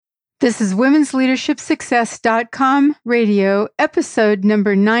This is womensleadershipsuccess.com radio, episode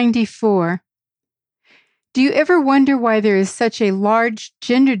number 94. Do you ever wonder why there is such a large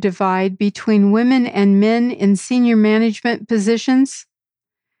gender divide between women and men in senior management positions?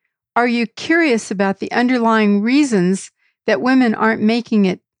 Are you curious about the underlying reasons that women aren't making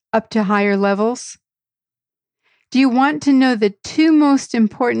it up to higher levels? Do you want to know the two most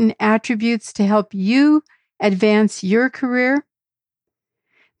important attributes to help you advance your career?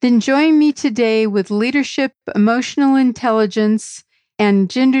 Then join me today with leadership, emotional intelligence, and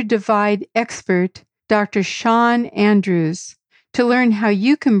gender divide expert, Dr. Shawn Andrews, to learn how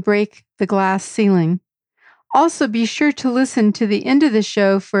you can break the glass ceiling. Also, be sure to listen to the end of the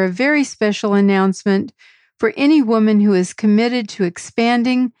show for a very special announcement for any woman who is committed to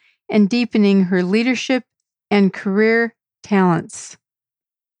expanding and deepening her leadership and career talents.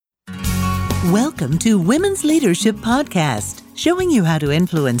 Welcome to Women's Leadership Podcast, showing you how to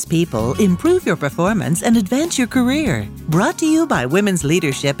influence people, improve your performance, and advance your career. Brought to you by women's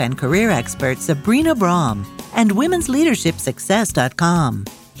leadership and career expert Sabrina Brahm and womensleadershipsuccess.com.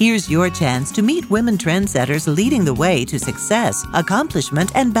 Here's your chance to meet women trendsetters leading the way to success,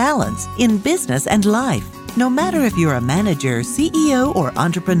 accomplishment, and balance in business and life. No matter if you're a manager, CEO, or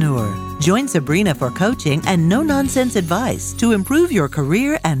entrepreneur, join Sabrina for coaching and no-nonsense advice to improve your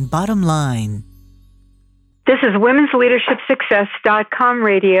career and bottom line. This is womensleadershipsuccess.com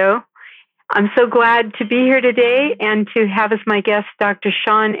radio. I'm so glad to be here today and to have as my guest Dr.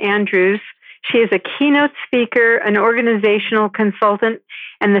 Shawn Andrews. She is a keynote speaker, an organizational consultant,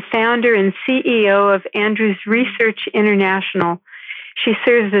 and the founder and CEO of Andrews Research International. She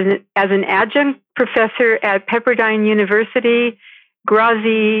serves as an adjunct professor at Pepperdine University,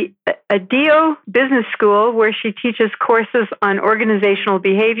 Grazie Adio Business School, where she teaches courses on organizational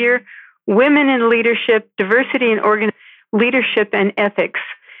behavior, women in leadership, diversity in leadership, and ethics.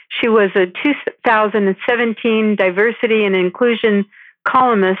 She was a 2017 diversity and inclusion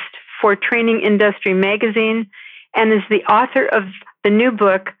columnist for Training Industry magazine and is the author of the new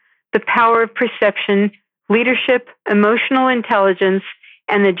book, The Power of Perception, Leadership, Emotional Intelligence,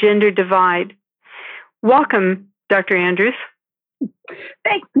 and the Gender Divide. Welcome, Dr. Andrews.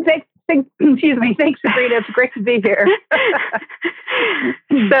 Thanks, excuse me. Thanks, Sabrina. It's great to be here.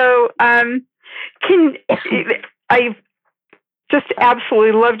 So, I just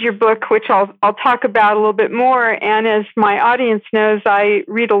absolutely loved your book, which I'll talk about a little bit more. And as my audience knows, I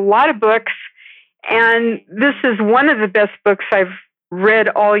read a lot of books, and this is one of the best books I've read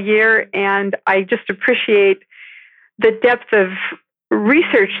all year, and I just appreciate the depth of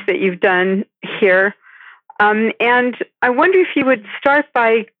research that you've done here. And I wonder if you would start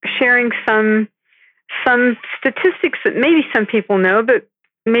by sharing some statistics that maybe some people know, but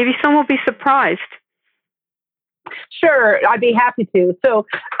maybe some will be surprised. Sure, I'd be happy to. So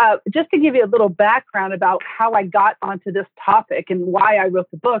just to give you a little background about how I got onto this topic and why I wrote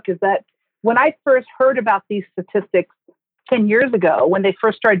the book is that when I first heard about these statistics 10 years ago, when they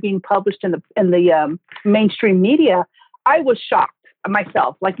first started being published in the mainstream media, I was shocked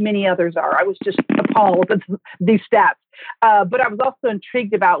myself, like many others are. I was just appalled at these stats. But I was also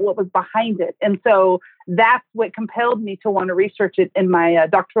intrigued about what was behind it. And so that's what compelled me to want to research it in my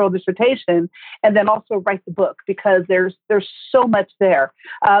doctoral dissertation and then also write the book because there's so much there.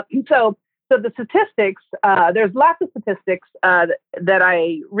 So the statistics, there's lots of statistics that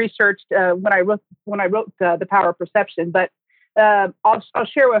I researched when I wrote The Power of Perception, but I'll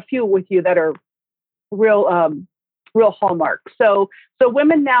share a few with you that are real hallmarks. So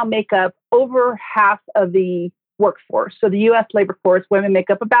women now make up over half of the workforce. So the U.S. labor force, women make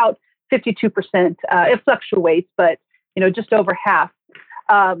up about 52%. It fluctuates, but just over half.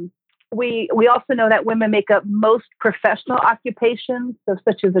 We also know that women make up most professional occupations, so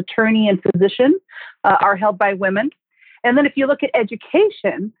such as attorney and physician, are held by women. And then if you look at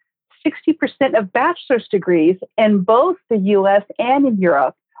education, 60% of bachelor's degrees in both the U.S. and in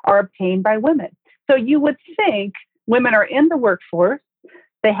Europe are obtained by women. So you would think women are in the workforce,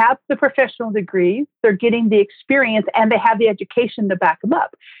 they have the professional degrees, they're getting the experience, and they have the education to back them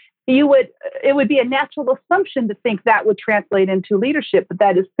up. It would be a natural assumption to think that would translate into leadership, but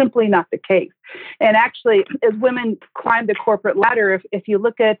that is simply not the case. And actually, as women climb the corporate ladder, if you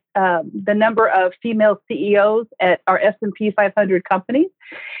look at the number of female CEOs at our S&P 500 companies,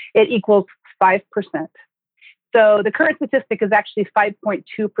 it equals 5%. So the current statistic is actually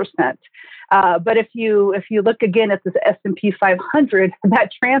 5.2%. But if you look again at the S&P 500,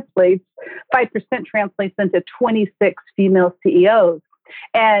 that translates 5% translates into 26 female CEOs.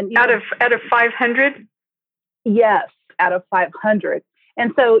 And out of 500? Yes, out of 500.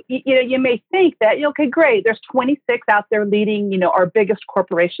 And so, you may think that, okay, great, there's 26 out there leading, our biggest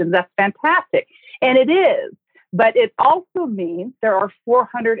corporations. That's fantastic. And it is. But it also means there are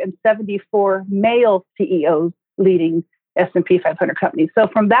 474 male CEOs leading S&P 500 companies. So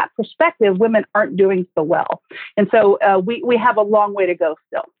from that perspective, women aren't doing so well. And so we have a long way to go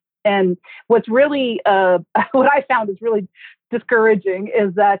still. And what's really, what I found is really discouraging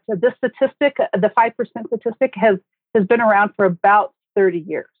is that this statistic, the 5% statistic, has been around for about 30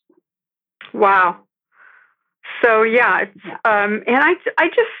 years. Wow. So, yeah. And I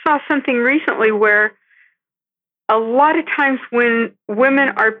just saw something recently where a lot of times when women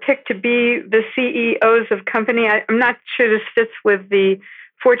are picked to be the CEOs of company, I'm not sure this fits with the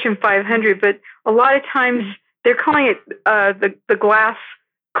Fortune 500, but a lot of times they're calling it the glass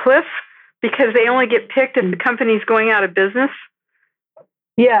cliff because they only get picked if the company's going out of business.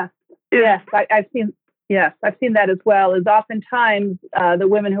 Yeah. Yes, I've seen that as well. Is oftentimes the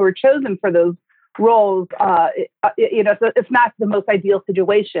women who are chosen for those roles, it's not the most ideal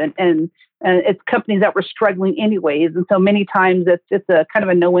situation, and it's companies that were struggling anyways, and so many times it's a kind of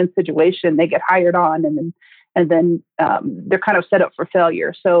a no-win situation. They get hired on, and then they're kind of set up for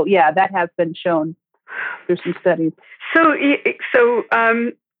failure. So yeah, that has been shown through some studies. So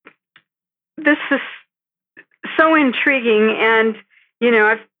this is so intriguing, and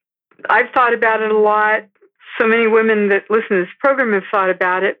I've thought about it a lot. So many women that listen to this program have thought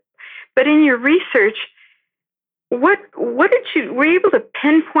about it. But in your research, what were you able to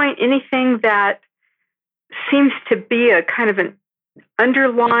pinpoint anything that seems to be a kind of an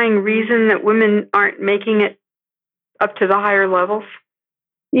underlying reason that women aren't making it up to the higher levels?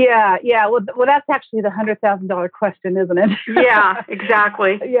 Yeah. Well, that's actually the $100,000 question, isn't it? Yeah,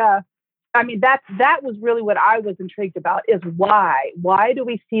 exactly. Yeah. I mean, that was really what I was intrigued about, is why? Why do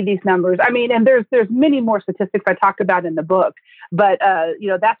we see these numbers? I mean, and there's many more statistics I talk about in the book, but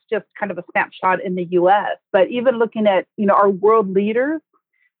that's just kind of a snapshot in the U.S. But even looking at our world leaders,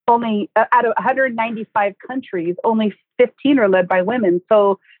 only out of 195 countries, only 15 are led by women.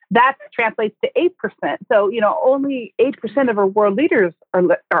 So that translates to 8%. So only 8% of our world leaders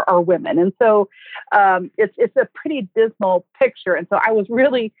are women, and so it's a pretty dismal picture. And so I was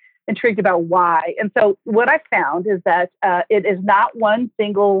really intrigued about why. And so what I found is that it is not one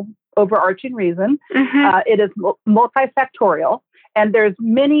single overarching reason. Mm-hmm. It is multifactorial, and there's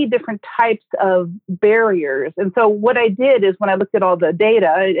many different types of barriers. And so what I did is, when I looked at all the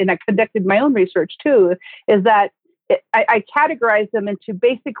data, and I conducted my own research too, is that I categorized them into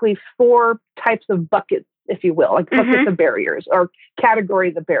basically 4 types of buckets, if you will, like buckets of barriers or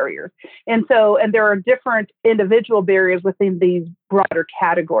categories of barriers. And there are different individual barriers within these broader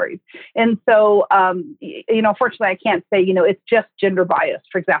categories. And so, fortunately, I can't say, it's just gender bias,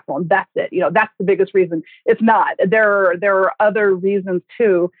 for example, and that's it. That's the biggest reason. It's not. There are other reasons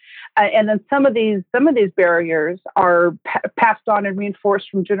too. And then some of these barriers are passed on and reinforced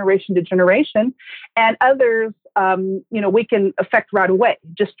from generation to generation, and others, we can affect right away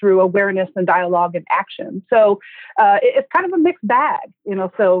just through awareness and dialogue and action. So it's kind of a mixed bag,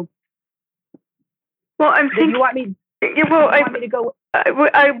 So, well, I'm thinking. You want me? Yeah, well, you want me to go?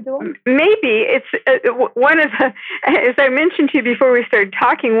 Maybe it's one of the, as I mentioned to you before we started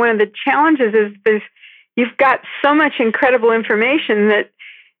talking, one of the challenges is you've got so much incredible information that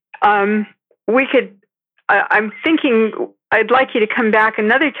we could. I'm thinking I'd like you to come back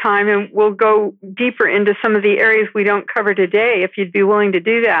another time, and we'll go deeper into some of the areas we don't cover today, if you'd be willing to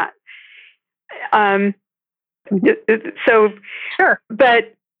do that. So sure.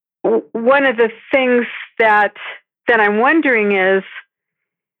 But one of the things that I'm wondering is,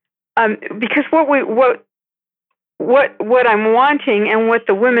 because what I'm wanting, and what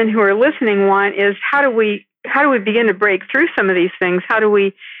the women who are listening want, is how do we begin to break through some of these things? How do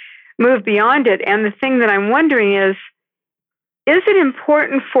we move beyond it? And the thing that I'm wondering is it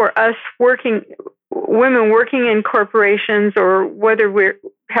important for us women working in corporations, or whether we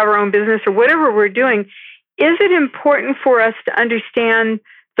have our own business or whatever we're doing, is it important for us to understand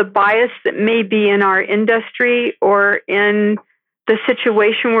the bias that may be in our industry or in the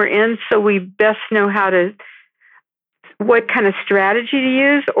situation we're in, so we best know what kind of strategy to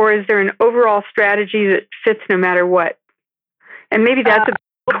use? Or is there an overall strategy that fits no matter what? And maybe that's a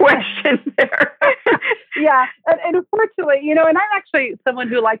question there. Yeah. And unfortunately, and I'm actually someone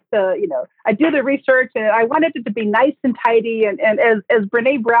who likes to, I do the research, and I wanted it to be nice and tidy. And as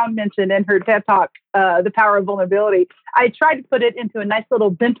Brene Brown mentioned in her TED Talk, The Power of Vulnerability, I tried to put it into a nice little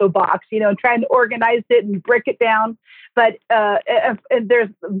bento box, trying to organize it and break it down. But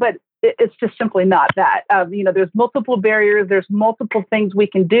it's just simply not that. There's multiple barriers. There's multiple things we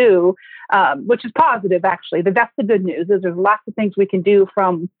can do, which is positive, actually. That's the good news, is there's lots of things we can do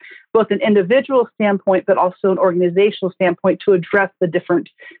from both an individual standpoint, but also an organizational standpoint to address the different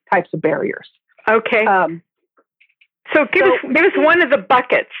types of barriers. Okay. So give us one of the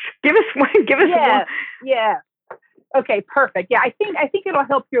buckets. Give us one. Yeah. Yeah. Okay. Perfect. Yeah. I think it'll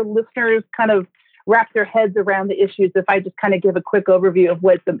help your listeners kind of wrap their heads around the issues if I just kind of give a quick overview of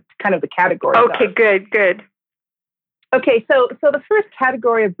what the categories are. Okay, good. Okay, so the first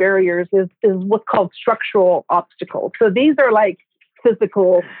category of barriers is what's called structural obstacles. So these are like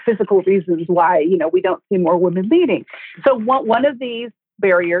physical reasons why, we don't see more women leading. So one of these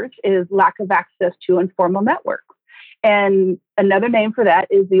barriers is lack of access to informal networks. And another name for that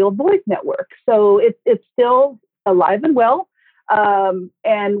is the Old Boys Network. So it's still alive and well.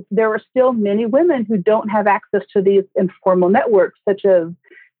 And there are still many women who don't have access to these informal networks, such as,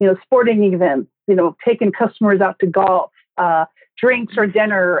 sporting events, taking customers out to golf, drinks or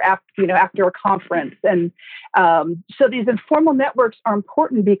dinner after a conference. And so these informal networks are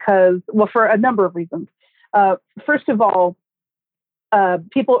important because, for a number of reasons. First of all,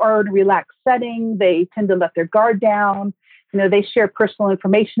 people are in a relaxed setting. They tend to let their guard down. They share personal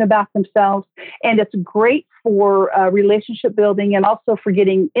information about themselves, and it's great for relationship building and also for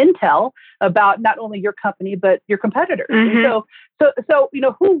getting intel about not only your company but your competitors. Mm-hmm. So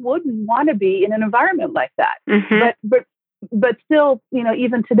who wouldn't want to be in an environment like that? Mm-hmm. But still,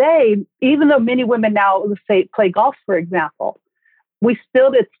 even today, even though many women now, let's say, play golf, for example, it's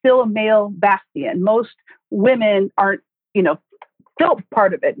still a male bastion. Most women aren't, still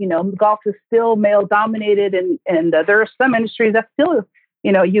part of it. Golf is still male dominated, and there are some industries that still,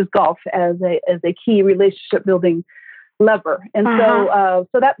 use golf as a key relationship building lever. And so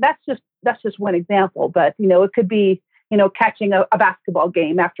that's just one example. But it could be catching a basketball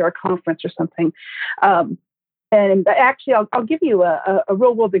game after a conference or something. And actually, I'll give you a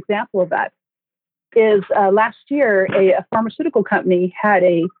real world example of that. Is last year a pharmaceutical company had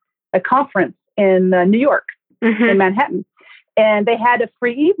a conference in New York, mm-hmm. in Manhattan. And they had a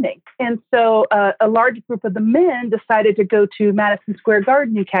free evening. And so a large group of the men decided to go to Madison Square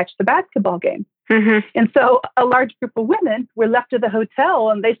Garden and catch the basketball game. Mm-hmm. And so a large group of women were left at the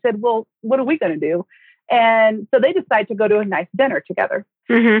hotel, and they said, well, what are we going to do? And so they decided to go to a nice dinner together.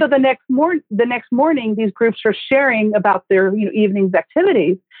 Mm-hmm. So the next morning, these groups were sharing about their evening's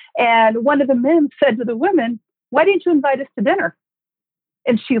activities. And one of the men said to the women, why didn't you invite us to dinner?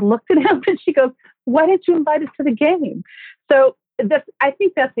 And she looked at him and she goes, why didn't you invite us to the game? So I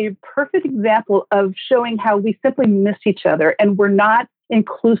think that's a perfect example of showing how we simply miss each other and we're not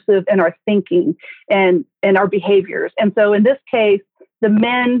inclusive in our thinking and our behaviors. And so in this case, the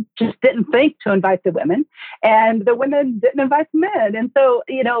men just didn't think to invite the women, and the women didn't invite the men. And so,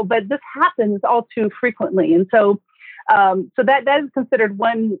 but this happens all too frequently. And so that is considered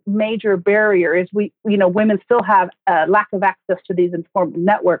one major barrier is women still have a lack of access to these informal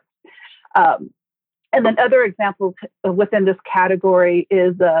networks. And then other examples within this category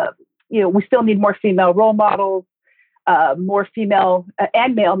is, we still need more female role models, more female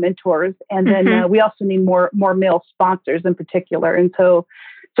and male mentors, and then mm-hmm. we also need more male sponsors in particular. And so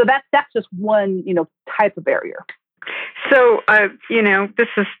that's just one type of barrier. So this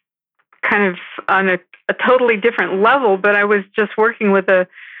is kind of on a totally different level, but I was just working with a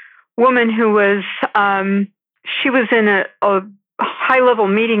woman who was she was in a high-level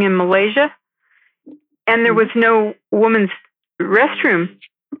meeting in Malaysia, and there was no women's restroom.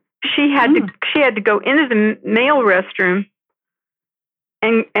 She had to go into the male restroom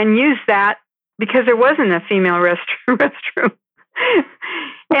and use that because there wasn't a female restroom.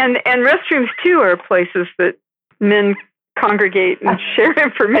 And restrooms too are places that men congregate and share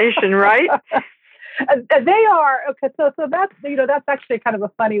information, right? They are. Okay, so that's that's actually kind of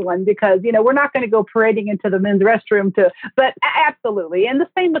a funny one because we're not going to go parading into the men's restroom but absolutely, and the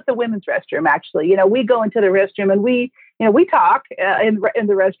same with the women's restroom. Actually, we go into the restroom and we talk in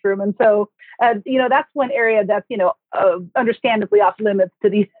the restroom, and so that's one area that's understandably off limits to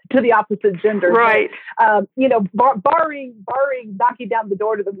the opposite gender. Right. But, barring knocking down the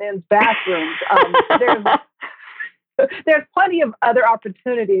door to the men's bathrooms, there's plenty of other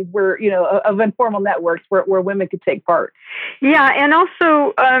opportunities where, of informal networks where women could take part. Yeah. And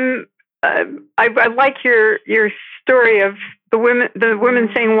also, I like your story of the women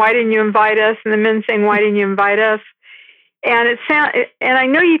saying, why didn't you invite us? And the men saying, why didn't you invite us? And and I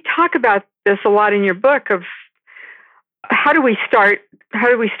know you talk about this a lot in your book of how do we start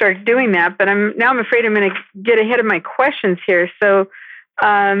doing that? But I'm afraid I'm going to get ahead of my questions here. So,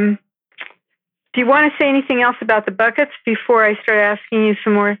 do you want to say anything else about the buckets before I start asking you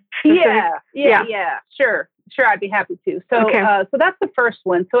some more Yeah. Sure. I'd be happy to. So, so that's the first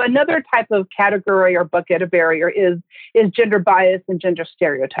one. So another type of category or bucket of barrier is gender bias and gender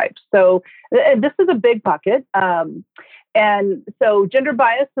stereotypes. So this is a big bucket. And so gender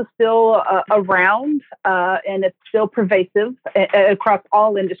bias is still around and it's still pervasive across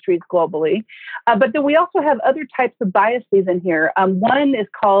all industries globally. But then we also have other types of biases in here. One is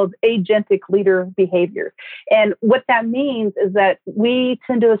called agentic leader behavior. And what that means is that we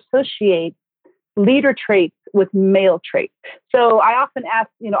tend to associate leader traits with male traits. So I often ask,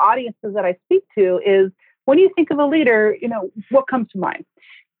 audiences that I speak to is, when you think of a leader, what comes to mind?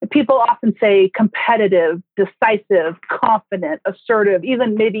 People often say competitive, decisive, confident, assertive,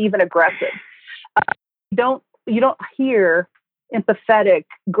 maybe even aggressive. You don't hear empathetic,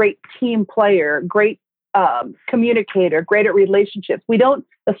 great team player, great communicator, great at relationships. We don't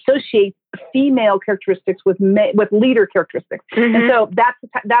associate female characteristics with leader characteristics, and so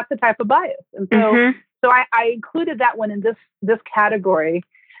that's a type of bias. And so so I included that one in this category.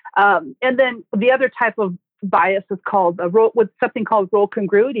 And then the other type of bias is called something called role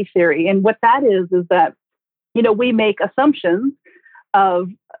congruity theory. And what that is that, we make assumptions of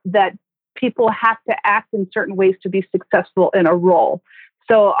that people have to act in certain ways to be successful in a role.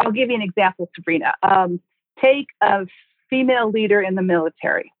 So I'll give you an example, Sabrina. Take a female leader in the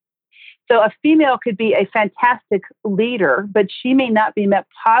military. So a female could be a fantastic leader, but she may not be met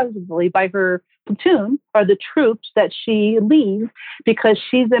positively by her platoon or the troops that she leads because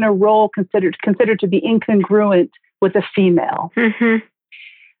she's in a role considered to be incongruent with a female.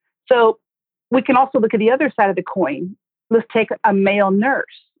 So we can also look at the other side of the coin. Let's take a male nurse.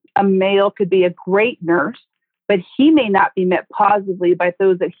 A male could be a great nurse, but he may not be met positively by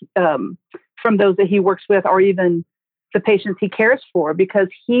those that from those that he works with, or even the patients he cares for, because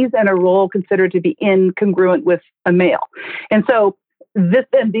he's in a role considered to be incongruent with a male. And so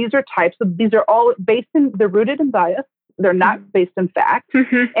these are all they're rooted in bias. They're not based in fact,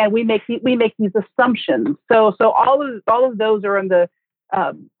 and we make these assumptions. So all of those are in the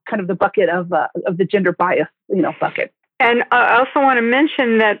kind of the bucket of the gender bias, bucket. And I also want to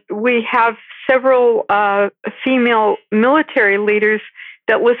mention that we have several female military leaders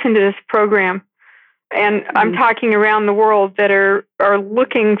that listen to this program, and I'm talking around the world, that are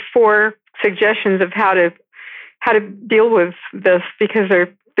looking for suggestions of how to deal with this, because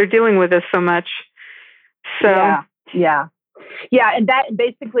they're dealing with this so much. So yeah, and that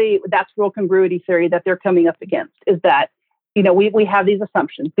basically, that's role congruity theory that they're coming up against, is that we have these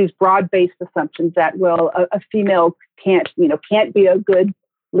assumptions, these broad-based assumptions that, a female can't be a good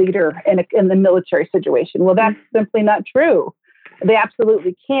leader in the military situation. Well, that's simply not true. They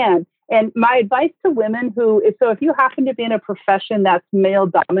absolutely can. And my advice to women if you happen to be in a profession that's male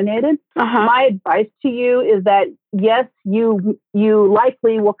dominated, my advice to you is that, yes, you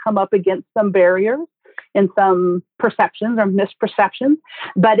likely will come up against some barriers and some perceptions or misperceptions.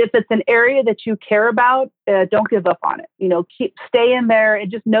 But if it's an area that you care about, don't give up on it. Stay in there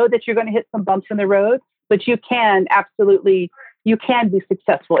and just know that you're going to hit some bumps in the road, but you can be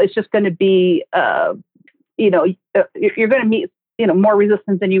successful. It's just going to be, you're going to meet, more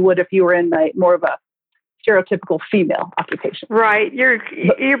resistance than you would if you were in more of a stereotypical female occupation. Right. You're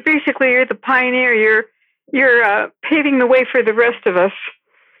the pioneer. You're paving the way for the rest of us.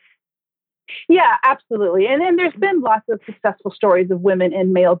 Yeah, absolutely. And then there's been lots of successful stories of women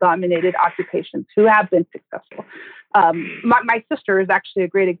in male-dominated occupations who have been successful. My sister is actually a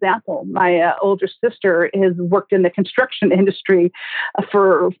great example. My older sister has worked in the construction industry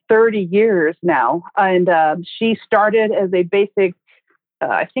for 30 years now. And she started as a basic,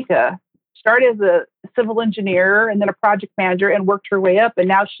 started as a civil engineer and then a project manager, and worked her way up. And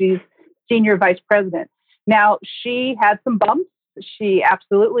now she's senior vice president. Now, she had some bumps. She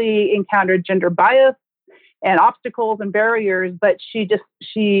absolutely encountered gender bias and obstacles and barriers, but she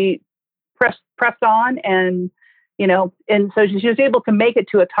pressed on, and so she was able to make it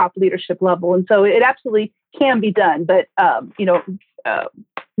to a top leadership level. And so it absolutely can be done, but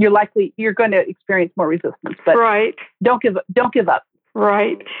you're going to experience more resistance. But right, don't give up.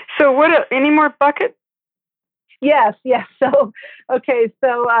 Right. So any more bucket? Yes. So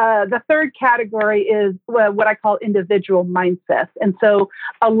the third category is what I call individual mindsets. And so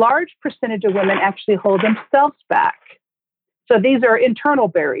a large percentage of women actually hold themselves back. So these are internal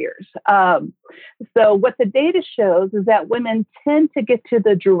barriers. So what the data shows is that women tend to get to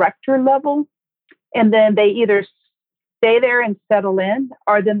the director level, and then they either stay there and settle in,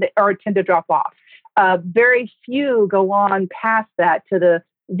 or tend to drop off. Very few go on past that to the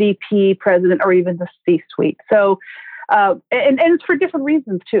VP, president, or even the C-suite. So And it's for different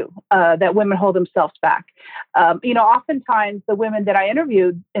reasons too, that women hold themselves back. Oftentimes the women that I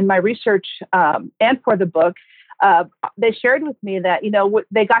interviewed in my research and for the book, they shared with me that,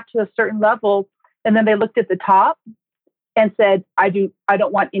 they got to a certain level and then they looked at the top and said, I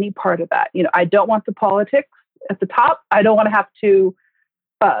don't want any part of that. I don't want the politics at the top. I don't want to have to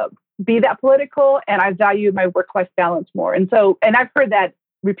be that political, and I value my work-life balance more. And I've heard that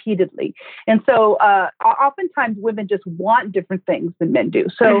repeatedly. And so oftentimes women just want different things than men do.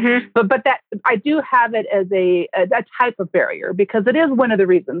 So, but that I do have it as a type of barrier, because it is one of the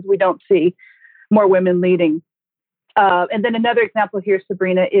reasons we don't see more women leading. And then another example here,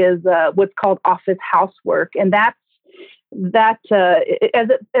 Sabrina, is what's called office housework. And that as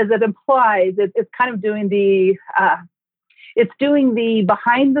it implies, it's kind of doing the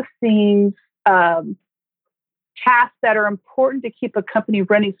behind the scenes tasks that are important to keep a company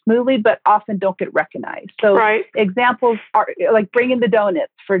running smoothly, but often don't get recognized. So examples are like bringing the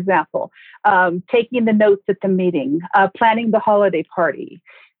donuts, for example, taking the notes at the meeting, planning the holiday party,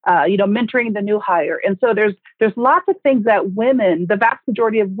 mentoring the new hire. And so there's lots of things that women, the vast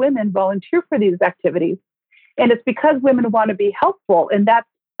majority of women, volunteer for these activities. And it's because women want to be helpful, and that's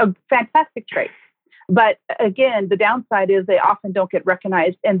a fantastic trait. But again, the downside is they often don't get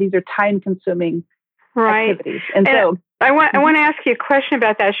recognized, and these are time-consuming activities. And so I want to ask you a question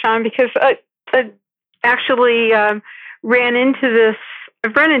about that, Sean, because I actually ran into this.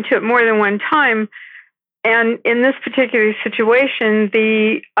 I've run into it more than one time, and in this particular situation,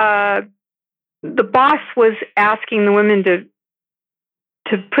 the boss was asking the women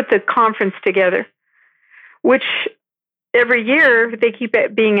to put the conference together, which every year they keep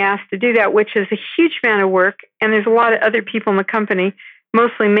being asked to do that, which is a huge amount of work. And there's a lot of other people in the company,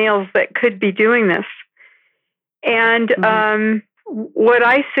 mostly males, that could be doing this. And what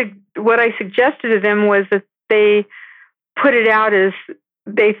I suggested to them was that they put it out as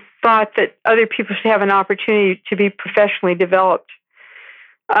they thought that other people should have an opportunity to be professionally developed.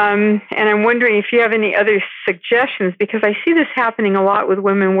 And I'm wondering if you have any other suggestions, because I see this happening a lot with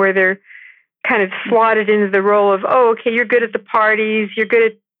women where they're kind of slotted into the role of, oh, okay, you're good at the parties, you're good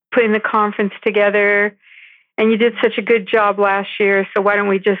at putting the conference together, and you did such a good job last year, so why don't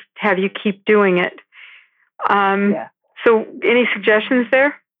we just have you keep doing it? So any suggestions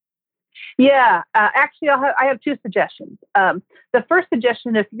there? Yeah, actually, I have two suggestions. The first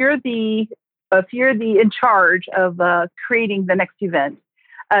suggestion, if you're the in charge of creating the next event,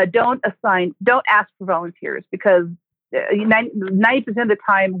 don't ask for volunteers, because 90% of the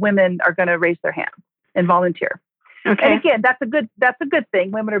time women are going to raise their hand and volunteer. Okay. And again, that's a good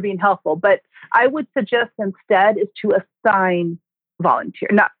thing. Women are being helpful, but I would suggest instead is to assign volunteer.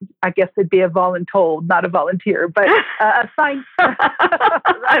 Not, I guess it'd be a voluntold, not a volunteer, but assign.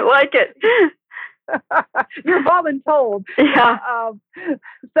 I like it. You're voluntold. Yeah.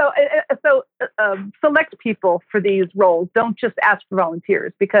 So select people for these roles. Don't just ask for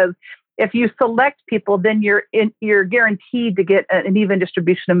volunteers, because if you select people, then you're guaranteed to get an even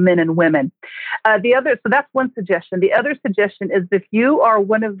distribution of men and women. So that's one suggestion. The other suggestion is, if you are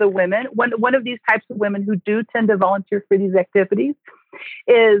one of the women, one of these types of women who do tend to volunteer for these activities,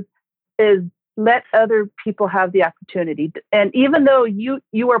 is let other people have the opportunity. And even though you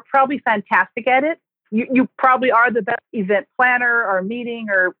are probably fantastic at it, you probably are the best event planner or meeting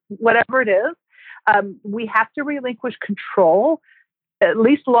or whatever it is, we have to relinquish control at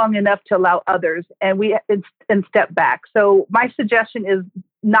least long enough to allow others, and step back. So my suggestion is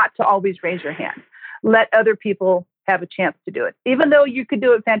not to always raise your hand. Let other people have a chance to do it. Even though you could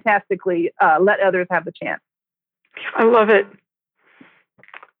do it fantastically, let others have a chance. I love it.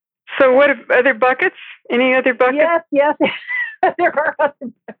 So what other buckets? Any other buckets? Yes. There are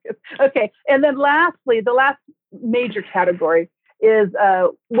other buckets. Okay. And then lastly, the last major category is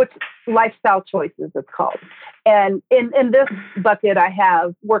what's lifestyle choices, it's called. And in this bucket, I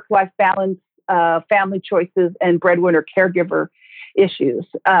have work-life balance, family choices, and breadwinner caregiver issues.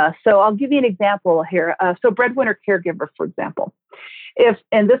 So I'll give you an example here. So breadwinner caregiver, for example,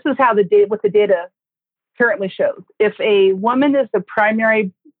 and this is how what the data currently shows. If a woman is the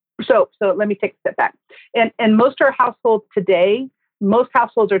primary, so let me take a step back. In most of our households today, most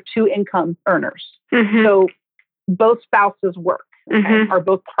households are two income earners. Mm-hmm. So both spouses work. Okay, or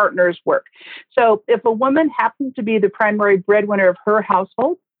both partners work. So if a woman happens to be the primary breadwinner of her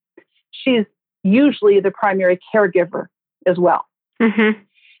household, she's usually the primary caregiver as well. Mm-hmm.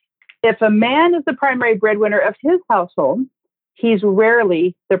 If a man is the primary breadwinner of his household, he's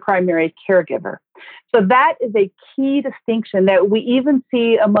rarely the primary caregiver. So that is a key distinction that we even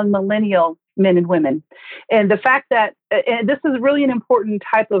see among millennial men and women. And the fact that, and this is really an important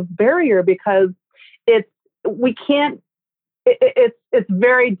type of barrier, because we can't. It's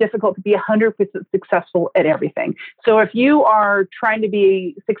very difficult to be 100% successful at everything. So if you are trying to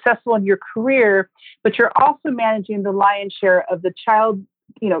be successful in your career, but you're also managing the lion's share of the child,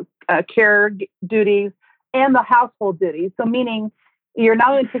 care duties and the household duties. So meaning you're not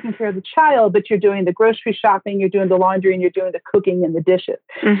only taking care of the child, but you're doing the grocery shopping, you're doing the laundry, and you're doing the cooking and the dishes.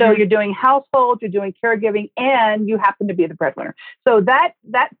 Mm-hmm. So you're doing household, you're doing caregiving, and you happen to be the breadwinner. So that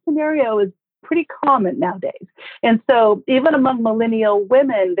scenario is pretty common nowadays. And so even among millennial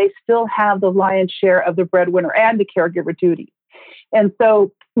women, they still have the lion's share of the breadwinner and the caregiver duties. And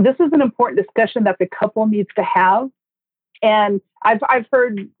so this is an important discussion that the couple needs to have. And I've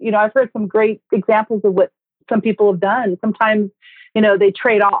heard some great examples of what some people have done. Sometimes, they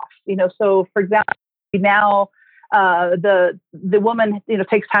trade off, so for example, now the woman,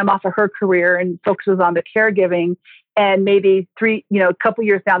 takes time off of her career and focuses on the caregiving, and maybe a couple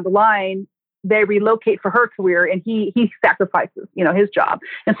years down the line, they relocate for her career and he sacrifices, his job.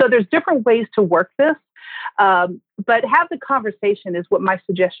 And so there's different ways to work this. But have the conversation is what my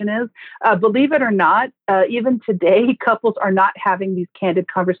suggestion is. Believe it or not, even today, couples are not having these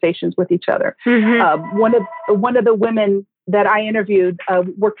candid conversations with each other. Mm-hmm. One of the women that I interviewed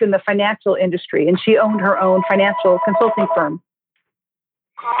worked in the financial industry, and she owned her own financial consulting firm.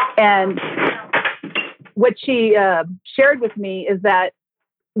 And what she shared with me is that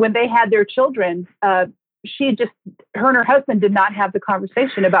when they had their children, her and her husband did not have the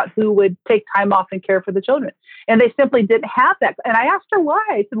conversation about who would take time off and care for the children. And they simply didn't have that. And I asked her why.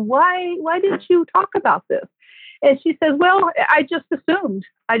 I said, why didn't you talk about this? And she says, well, I just assumed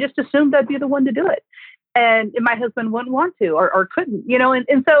I'd be the one to do it. And my husband wouldn't want to or couldn't,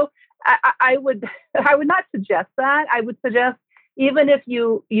 and so I would not suggest that. I would suggest, even if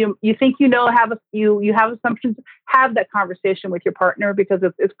you think have assumptions, have that conversation with your partner, because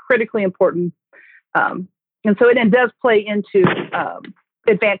it's critically important. And so it does play into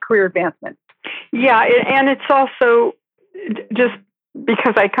career advancement. Yeah, and it's also, just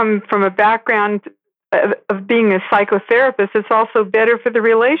because I come from a background of being a psychotherapist, it's also better for the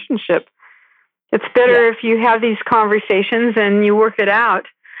relationship. It's better if you have these conversations and you work it out.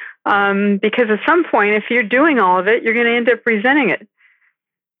 Because at some point, if you're doing all of it, you're going to end up resenting it.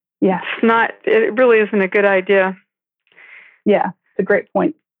 Yeah. It really isn't a good idea. Yeah, it's a great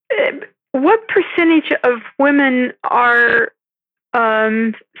point. What percentage of women are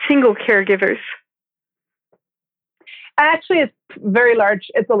single caregivers? Actually, it's very large.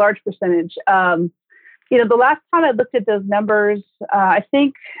 It's a large percentage. The last time I looked at those numbers, I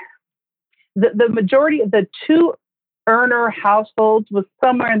think the majority of the two earner households was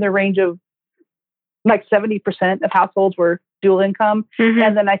somewhere in the range of like 70% of households were dual income. Mm-hmm.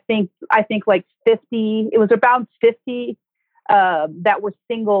 And then I think like 50, it was about 50 that were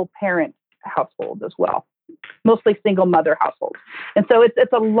single parent households as well, mostly single mother households. And so it's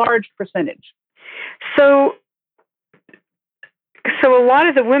a large percentage. So a lot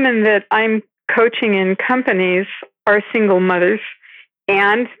of the women that I'm coaching in companies are single mothers,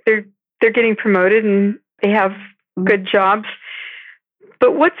 and they're getting promoted and they have good jobs.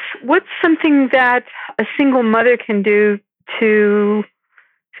 But what's something that a single mother can do to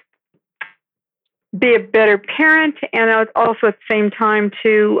be a better parent, and also at the same time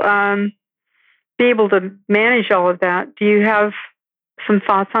to be able to manage all of that? Do you have some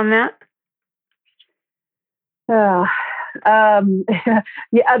thoughts on that?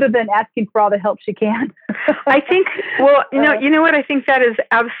 Other than asking for all the help she can. I think, you know what? I think that is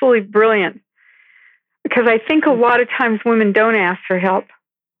absolutely brilliant, because I think a lot of times women don't ask for help.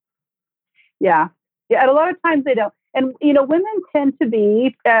 Yeah. And a lot of times they don't. And, women tend to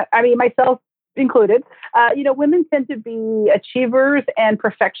be, myself included, women tend to be achievers and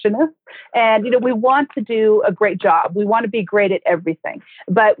perfectionists. And, we want to do a great job. We want to be great at everything.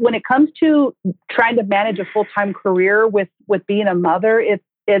 But when it comes to trying to manage a full-time career with being a mother, it's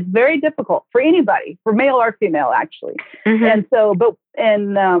very difficult for anybody, for male or female, actually. Mm-hmm. And so,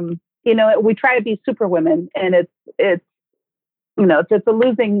 we try to be super women, and it's a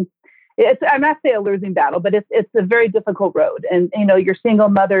losing. I'm not saying a losing battle, but it's a very difficult road. And, your single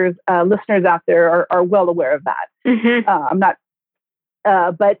mothers, listeners out there are well aware of that. Mm-hmm. I'm not,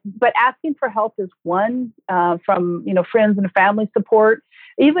 but asking for help is one, from, friends and family support,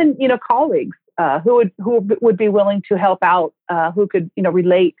 even, colleagues, who would be willing to help out, who could,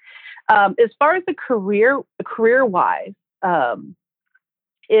 relate. As far as the career wise,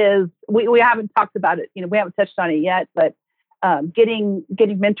 is we haven't talked about it, we haven't touched on it yet, but getting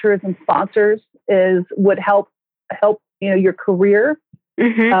mentors and sponsors would help your career.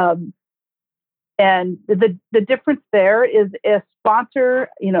 Mm-hmm. And the difference there is a sponsor,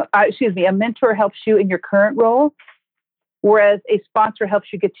 a mentor helps you in your current role, whereas a sponsor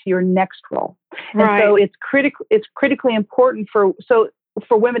helps you get to your next role. Right. And so it's critically important for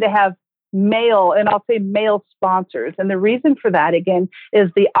women to have male, and I'll say male sponsors. And the reason for that, again,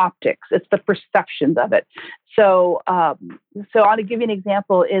 is the optics. It's the perceptions of it. So I'll give you an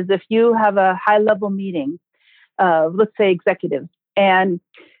example is if you have a high level meeting of, let's say, executives, and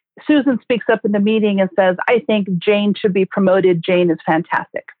Susan speaks up in the meeting and says, I think Jane should be promoted. Jane is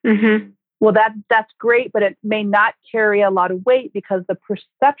fantastic. Mm-hmm. Well, that's great, but it may not carry a lot of weight because the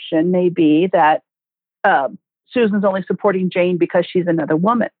perception may be that Susan's only supporting Jane because she's another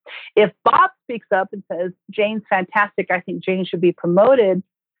woman. If Bob speaks up and says, Jane's fantastic, I think Jane should be promoted,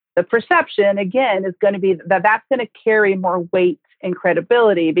 the perception, again, is going to be that's going to carry more weight and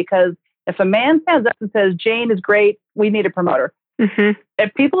credibility, because if a man stands up and says, Jane is great, we need a promoter, mm-hmm.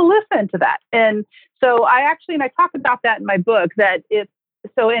 and people listen to that. And so I talk about that in my book, that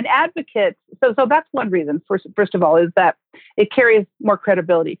in advocates, so that's one reason, first of all, is that it carries more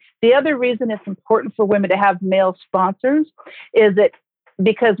credibility. The other reason it's important for women to have male sponsors is that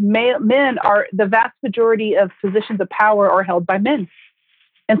because men are, the vast majority of positions of power are held by men.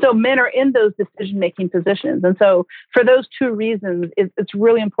 And so men are in those decision-making positions. And so for those two reasons, it's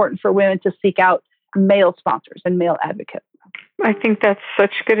really important for women to seek out male sponsors and male advocates. I think that's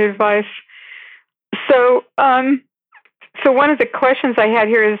such good advice. So one of the questions I had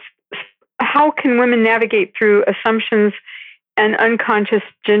here is, how can women navigate through assumptions and unconscious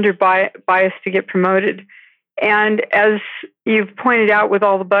gender bias to get promoted? And as you've pointed out with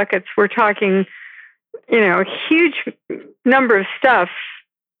all the buckets, we're talking, a huge number of stuff.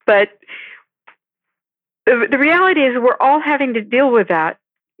 But the reality is we're all having to deal with that.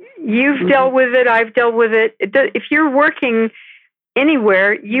 You've mm-hmm. dealt with it. I've dealt with it. If you're working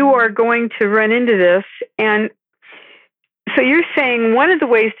anywhere, you are going to run into this. And so you're saying one of the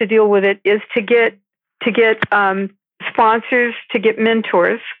ways to deal with it is to get sponsors, to get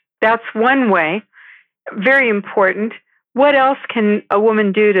mentors. That's one way. Very important. What else can a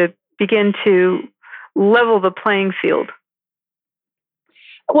woman do to begin to level the playing field?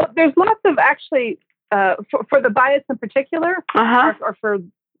 Well, there's lots of actually for the bias in particular, uh-huh. or for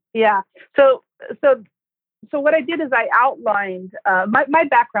yeah. So what I did is I outlined my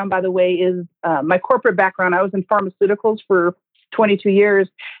background. By the way, is my corporate background. I was in pharmaceuticals for 22 years,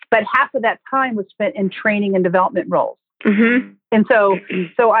 but half of that time was spent in training and development roles. Mm-hmm. And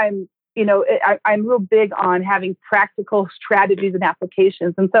so I'm I'm real big on having practical strategies and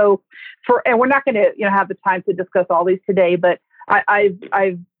applications. And so and we're not going to have the time to discuss all these today, but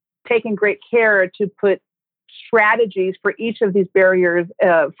I've taken great care to put strategies for each of these barriers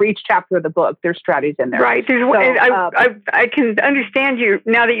for each chapter of the book. There's strategies in there. Right. I can understand you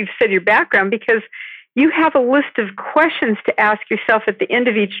now that you've said your background, because you have a list of questions to ask yourself at the end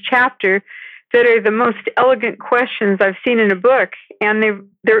of each chapter that are the most elegant questions I've seen in a book, and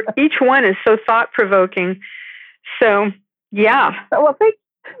they're each one is so thought-provoking. So, yeah. Well, thank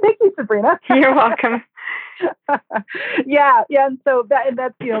you, Sabrina. You're welcome. Yeah, and so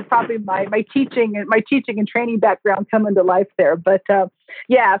that's probably my teaching and training background come into life there. But so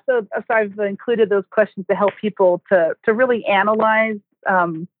I've included those questions to help people to really analyze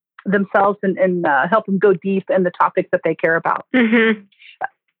themselves and help them go deep in the topics that they care about. Mm-hmm.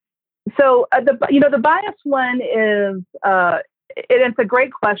 So the bias one is it's a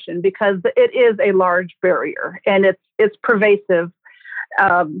great question because it is a large barrier and it's pervasive.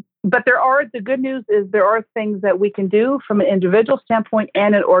 But the good news is there are things that we can do from an individual standpoint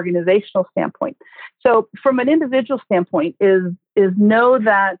and an organizational standpoint. So from an individual standpoint is know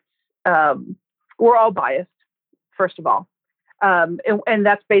that we're all biased, first of all. And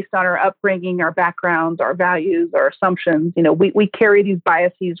that's based on our upbringing, our backgrounds, our values, our assumptions. We carry these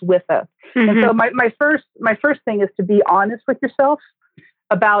biases with us. Mm-hmm. And so my first thing is to be honest with yourself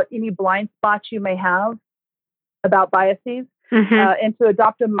about any blind spots you may have about biases. Mm-hmm. And to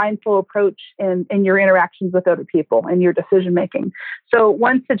adopt a mindful approach in your interactions with other people and your decision making. So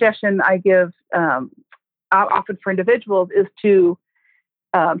one suggestion I give often for individuals is to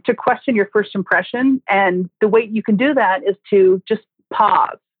question your first impression. And the way you can do that is to just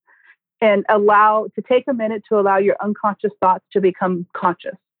pause and to take a minute to allow your unconscious thoughts to become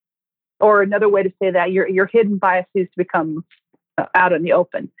conscious. Or another way to say that, your hidden biases to become out in the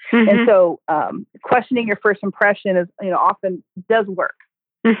open. Mm-hmm. And so questioning your first impression is, often does work.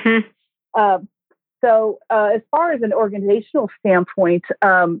 Mm-hmm. So as far as an organizational standpoint,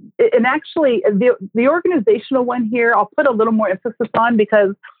 and actually the organizational one here, I'll put a little more emphasis on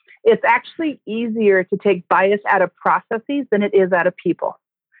because it's actually easier to take bias out of processes than it is out of people.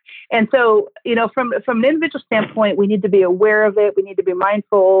 And so, from an individual standpoint, we need to be aware of it. We need to be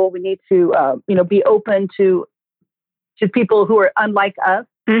mindful. We need to, be open to people who are unlike us.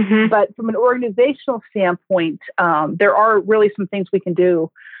 Mm-hmm. But from an organizational standpoint, there are really some things we can do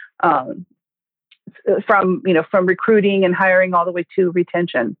from recruiting and hiring all the way to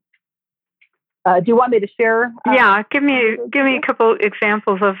retention. Do you want me to share? Yeah, give me a couple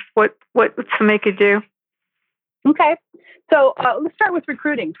examples of what somebody could do. Okay. So let's start with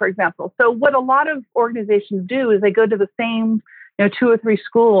recruiting, for example. So what a lot of organizations do is they go to the same 2 or 3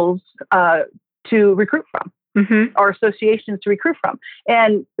 schools to recruit from. Mm-hmm. Or associations to recruit from.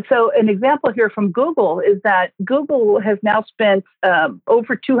 And so an example here from Google is that Google has now spent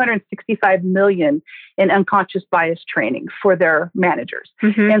over $265 million in unconscious bias training for their managers.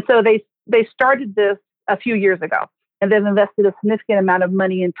 Mm-hmm. And so they started this a few years ago, and they've invested a significant amount of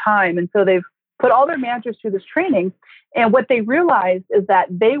money and time. And so they've put all their managers through this training. And what they realized is that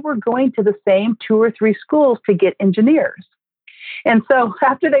they were going to the same 2 or 3 schools to get engineers. And so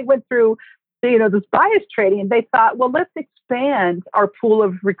after they went through this bias training, they thought, well, let's expand our pool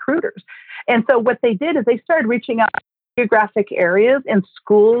of recruiters. And so what they did is they started reaching out to geographic areas and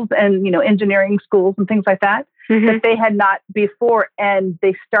schools and, engineering schools and things like that, mm-hmm. that they had not before. And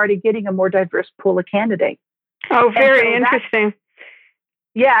they started getting a more diverse pool of candidates. Oh, very interesting.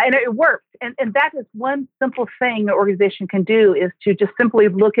 Yeah, and it worked. And that is one simple thing an organization can do, is to just simply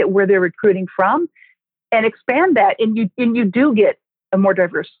look at where they're recruiting from and expand that. And you do get a more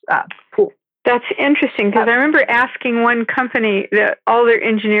diverse pool. That's interesting, because I remember asking one company that all their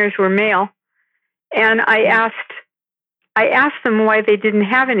engineers were male, and I asked them why they didn't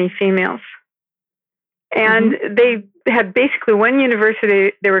have any females. And mm-hmm. they had basically one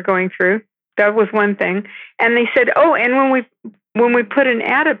university they were going through. That was one thing. And they said, oh, and when we put an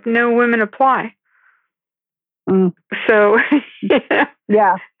ad up, no women apply. Mm. So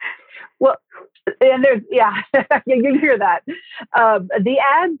yeah. Well, and there's you hear that. The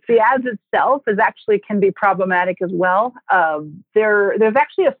ads itself can be problematic as well. There's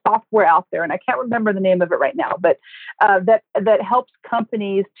actually a software out there, and I can't remember the name of it right now, but that helps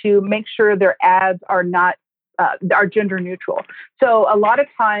companies to make sure their ads are not are gender neutral. So a lot of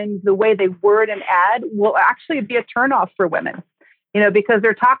times the way they word an ad will actually be a turnoff for women, because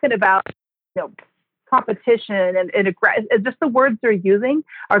they're talking about competition and just the words they're using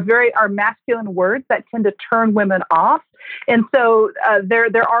are masculine words that tend to turn women off. And so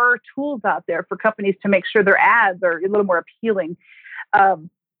there are tools out there for companies to make sure their ads are a little more appealing.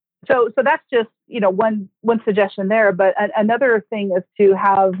 So that's just one suggestion there. But another thing is to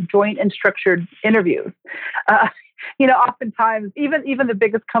have joint and structured interviews. Oftentimes even the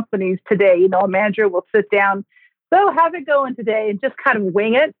biggest companies today, a manager will sit down. So how's it going today? And just kind of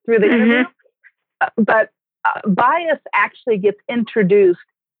wing it through the mm-hmm. interview. But bias actually gets introduced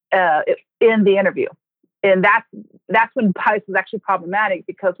in the interview. And that's when bias is actually problematic,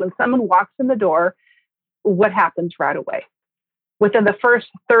 because when someone walks in the door, what happens right away? Within the first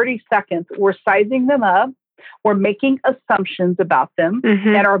 30 seconds, we're sizing them up, we're making assumptions about them, mm-hmm.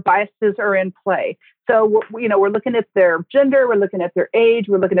 and our biases are in play. So, we're looking at their gender, we're looking at their age,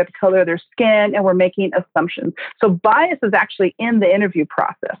 we're looking at the color of their skin, and we're making assumptions. So bias is actually in the interview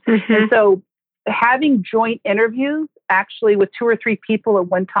process. Mm-hmm. And so having joint interviews actually with 2 or 3 people at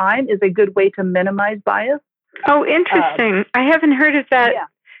one time is a good way to minimize bias. Oh, interesting. I haven't heard of that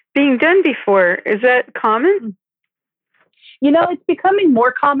being done before. Is that common? It's becoming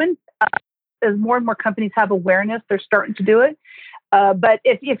more common as more and more companies have awareness. They're starting to do it. But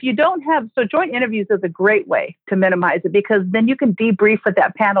if you don't have, so joint interviews is a great way to minimize it, because then you can debrief with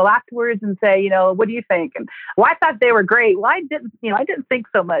that panel afterwards and say, what do you think? And I thought they were great. Well, I didn't think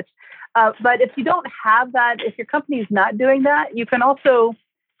so much. But if you don't have that, if your company is not doing that, you can also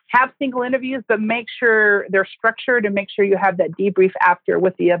have single interviews, but make sure they're structured and make sure you have that debrief after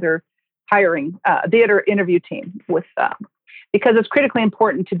with the other the other interview team because it's critically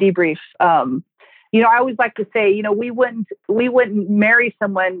important to debrief. I always like to say, we wouldn't marry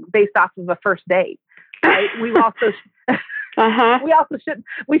someone based off of a first date. Right? We also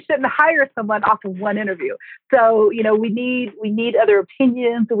we shouldn't hire someone off of one interview. So, we need other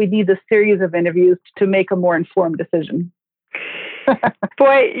opinions. We need a series of interviews to make a more informed decision.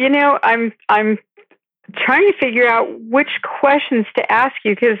 Boy, I'm trying to figure out which questions to ask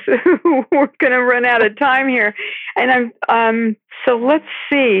you, because we're going to run out of time here. And so let's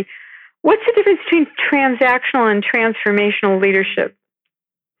see. What's the difference between transactional and transformational leadership?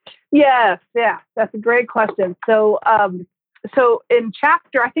 Yeah, that's a great question. So in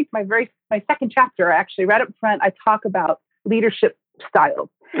chapter, I think my second chapter, actually, right up front, I talk about leadership styles.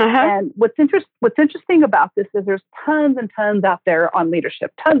 Uh-huh. And what's interesting about this is there's tons and tons out there on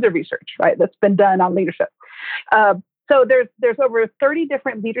leadership, tons of research, right, that's been done on leadership. So there's over 30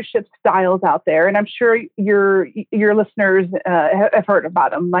 different leadership styles out there, and I'm sure your listeners have heard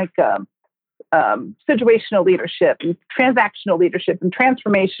about them, like situational leadership, and transactional leadership, and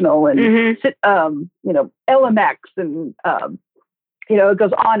transformational, and LMX, and it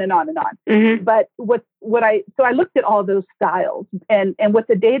goes on and on and on. Mm-hmm. But I looked at all those styles, and what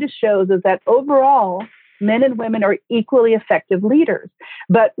the data shows is that overall, men and women are equally effective leaders.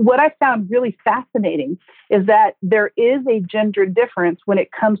 But what I found really fascinating is that there is a gender difference when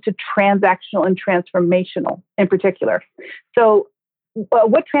it comes to transactional and transformational in particular. So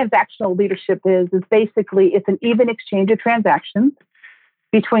what transactional leadership is basically it's an even exchange of transactions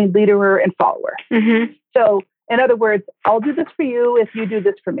between leader and follower. Mm-hmm. So in other words, I'll do this for you if you do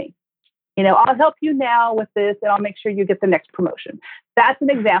this for me. I'll help you now with this, and I'll make sure you get the next promotion. That's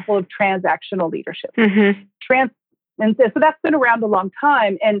an example of transactional leadership. Mm-hmm. And so that's been around a long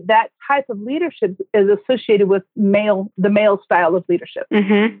time, and that type of leadership is associated with the male style of leadership.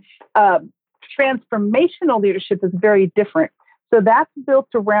 Mm-hmm. Transformational leadership is very different. So that's built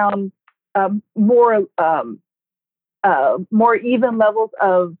around more even levels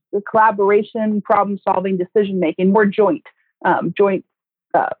of collaboration, problem solving, decision making, more joint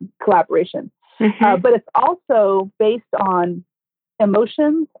collaboration. Mm-hmm. But it's also based on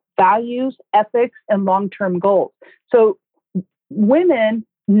emotions, values, ethics, and long-term goals. So women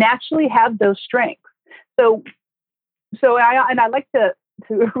naturally have those strengths. So I like to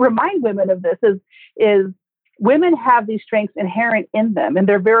remind women of this is women have these strengths inherent in them, and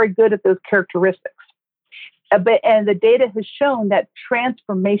they're very good at those characteristics. And the data has shown that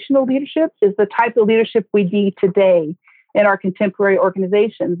transformational leadership is the type of leadership we need today in our contemporary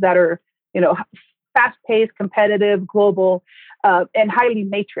organizations that are, fast-paced, competitive, global, and highly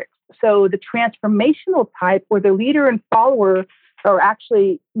matrixed. So the transformational type, where the leader and follower are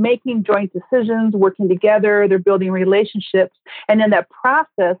actually making joint decisions, working together, they're building relationships, and in that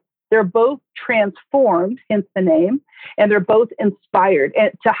process, they're both transformed, hence the name, and they're both inspired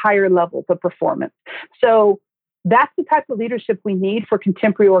to higher levels of performance. So that's the type of leadership we need for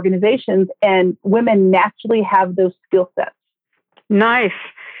contemporary organizations, and women naturally have those skill sets. Nice.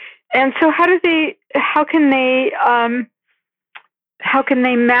 And so how can they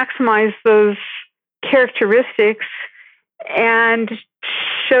maximize those characteristics and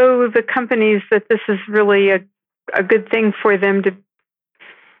show the companies that this is really a good thing for them to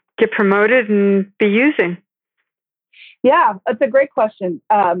get promoted and be using? Yeah, that's a great question.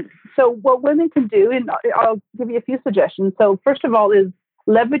 So what women can do, and I'll give you a few suggestions. So first of all is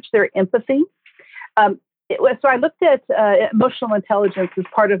leverage their empathy. So I looked at emotional intelligence as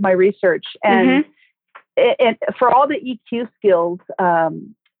part of my research, and, and for all the EQ skills,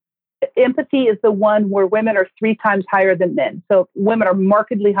 empathy is the one where women are 3 times higher than men. So women are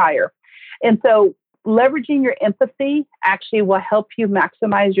markedly higher. And so leveraging your empathy actually will help you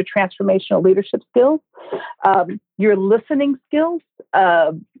maximize your transformational leadership skills. Your listening skills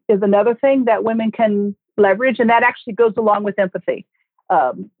is another thing that women can leverage, and that actually goes along with empathy.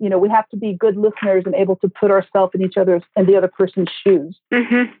 We have to be good listeners and able to put ourselves in the other person's shoes.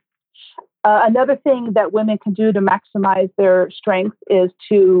 Mm-hmm. Another thing that women can do to maximize their strengths is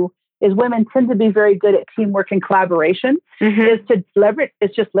women tend to be very good at teamwork and collaboration. Mm-hmm. Is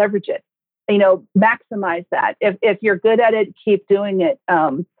just leverage it. Maximize that. If you're good at it, keep doing it,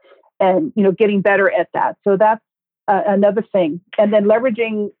 and getting better at that. So that's another thing. And then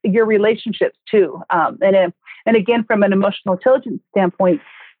leveraging your relationships too. And again, from an emotional intelligence standpoint,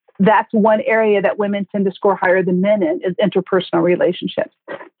 that's one area that women tend to score higher than men in, is interpersonal relationships.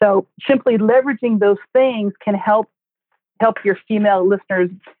 So simply leveraging those things can help your female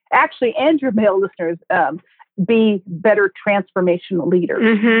listeners, actually, and your male listeners, be better transformational leaders.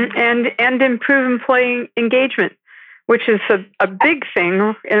 Mm-hmm. And improve employee engagement, which is a big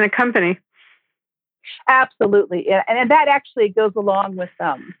thing in a company. Absolutely. And that actually goes along with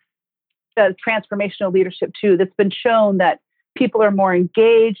transformational leadership too. That's been shown that people are more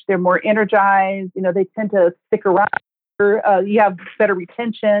engaged, they're more energized, they tend to stick around, you have better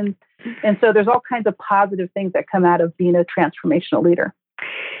retention. And so there's all kinds of positive things that come out of being a transformational leader.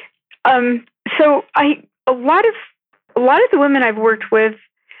 So a lot of the women I've worked with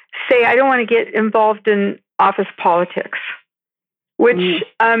say, I don't want to get involved in office politics, which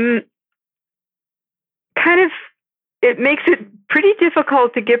it makes it pretty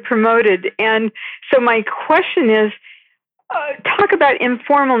difficult to get promoted. And so my question is, talk about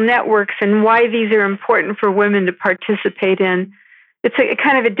informal networks and why these are important for women to participate in. It's a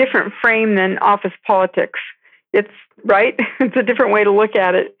kind of a different frame than office politics. It's right. It's a different way to look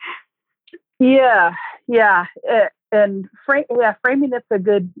at it. Yeah, yeah, and framing is a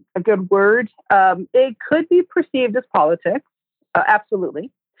good word. It could be perceived as politics,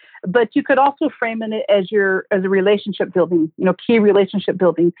 absolutely, but you could also frame it as a relationship building, key relationship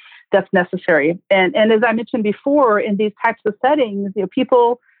building that's necessary. And as I mentioned before, in these types of settings,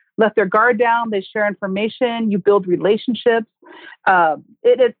 people let their guard down, they share information, you build relationships.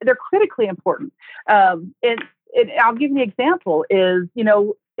 They're critically important. I'll give you an example. Is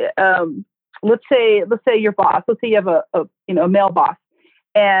let's say your boss. Let's say you have a male boss,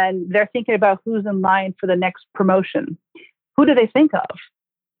 and they're thinking about who's in line for the next promotion. Who do they think of?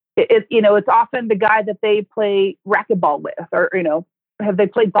 It's often the guy that they play racquetball with, or have they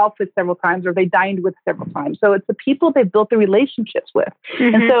played golf with several times, or they dined with several times. So it's the people they built the relationships with,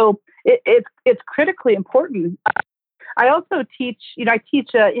 and so it's critically important. I also teach. I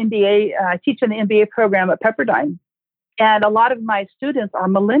teach MBA. I teach in the MBA program at Pepperdine, and a lot of my students are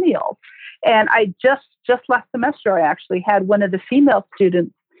millennials. And I just last semester, I actually had one of the female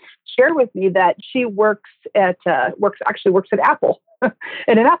students share with me that she works at Apple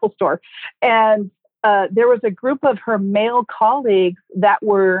in an Apple store, and there was a group of her male colleagues that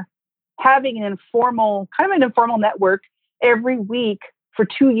were having an informal network every week for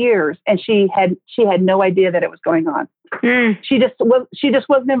 2 years, and she had no idea that it was going on. She just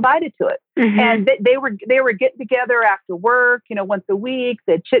wasn't invited to it. And they were getting together after work, once a week.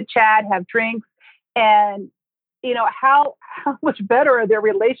 They'd chit chat, have drinks, and how much better are their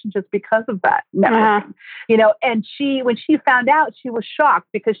relationships because of that networking. And when she found out, she was shocked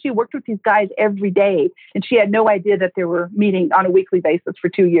because she worked with these guys every day, and she had no idea that they were meeting on a weekly basis for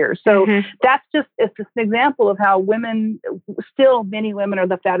 2 years. So it's just an example of how many women are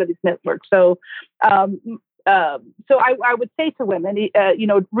left out of these networks. So I would say to women,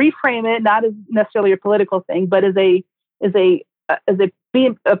 reframe it not as necessarily a political thing, but as a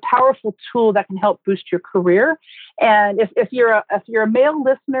powerful tool that can help boost your career. And if you're a male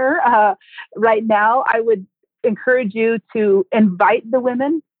listener right now, I would encourage you to invite the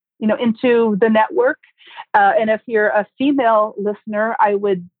women, into the network. And if you're a female listener, I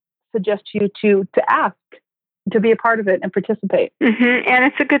would suggest you to ask to be a part of it and participate. And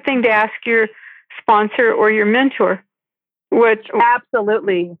it's a good thing to ask your sponsor or your mentor.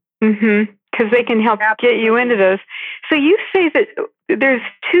 Absolutely. Because they can help get you into those. So you say that there's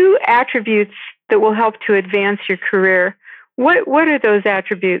 2 attributes that will help to advance your career. What are those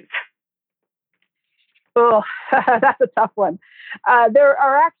attributes? Oh, that's a tough one. There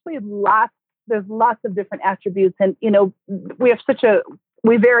are actually there's lots of different attributes, and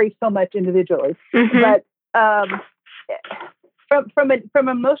we vary so much individually. But from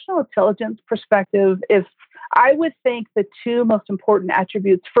emotional intelligence perspective, if I would think the 2 most important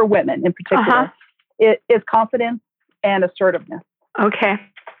attributes for women in particular is confidence and assertiveness. Okay.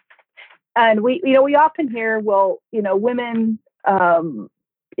 And we often hear, women, and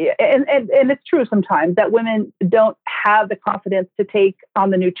it's true sometimes that women don't have the confidence to take on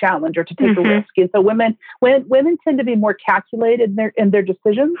the new challenge or to take a risk. And so women tend to be more calculated in their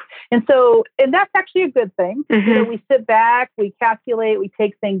decisions. And that's actually a good thing. We sit back, we calculate, we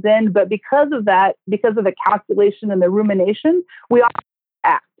take things in, but because of the calculation and the rumination, we often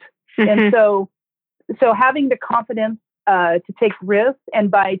act. And so having the confidence to take risks, and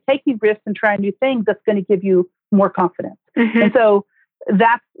by taking risks and trying new things, that's going to give you more confidence. And so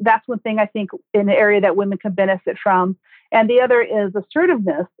that's one thing I think in the area that women can benefit from. And the other is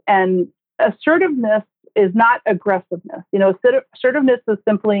assertiveness. And assertiveness is not aggressiveness. Assertiveness is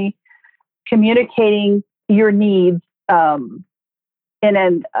simply communicating your needs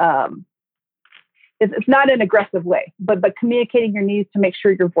it's not an aggressive way, but communicating your needs to make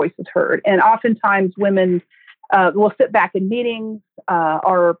sure your voice is heard. And oftentimes women will sit back in meetings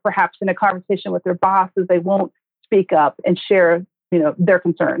or perhaps in a conversation with their bosses. They won't speak up and share, their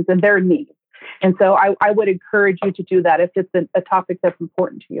concerns and their needs. And so I would encourage you to do that if it's a topic that's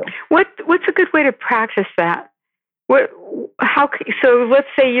important to you. What's a good way to practice that? So let's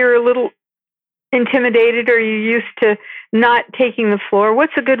say you're a little intimidated or you're used to not taking the floor.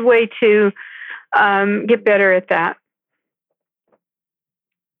 What's a good way to get better at that?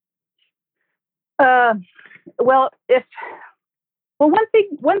 One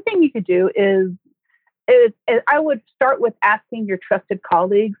thing you could do is I would start with asking your trusted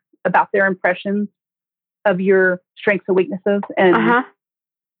colleagues about their impressions of your strengths and weaknesses, and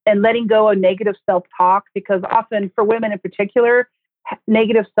letting go of negative self-talk, because often for women in particular,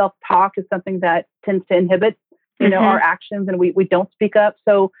 negative self-talk is something that tends to inhibit, our actions, and we don't speak up.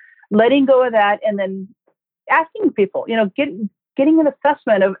 So letting go of that, and then asking people, getting an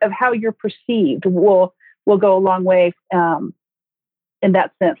assessment of how you're perceived will will go a long way in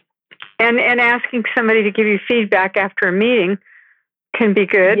that sense. And asking somebody to give you feedback after a meeting can be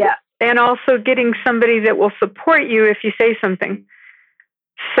good. Yeah. And also getting somebody that will support you if you say something.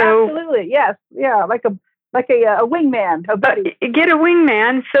 So absolutely, yes, yeah, like a wingman, a buddy. Get a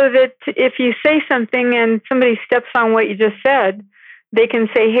wingman so that if you say something and somebody steps on what you just said, they can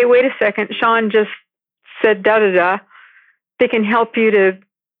say, "Hey, wait a second, Sean just said da da da." They can help you to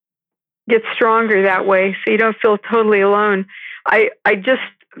get stronger that way, so you don't feel totally alone. I just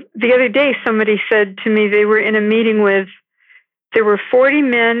the other day somebody said to me they were in a meeting with there were 40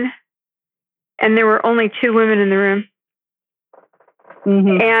 men and there were only 2 women in the room.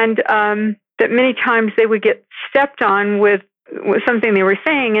 Mm-hmm. And that many times they would get stepped on with something they were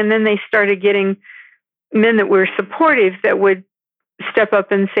saying, and then they started getting men that were supportive that would step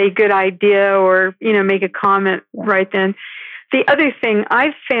up and say good idea or make a comment right then. The other thing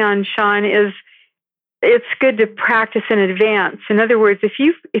I've found, Sean, is it's good to practice in advance. In other words, if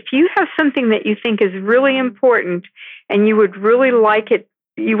you have something that you think is really important and you would really like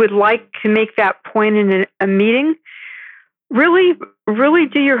to make that point in a meeting, really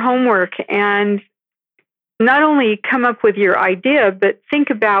do your homework and not only come up with your idea, but think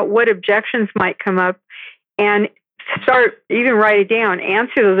about what objections might come up and even write it down,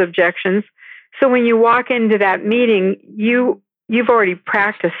 answer those objections. So when you walk into that meeting, you've already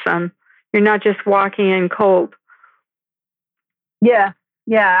practiced some. You're not just walking in cold. Yeah,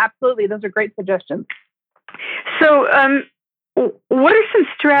 absolutely. Those are great suggestions. So what are some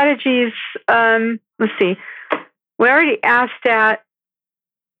strategies? Let's see. We already asked that.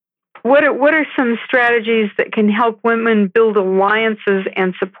 What are some strategies that can help women build alliances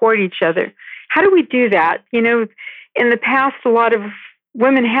and support each other? How do we do that? In the past, a lot of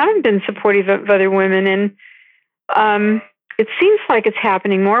women haven't been supportive of other women, and it seems like it's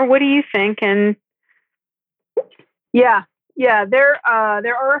happening more. What do you think? And yeah, there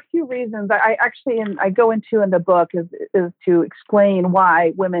are a few reasons. I go into in the book is to explain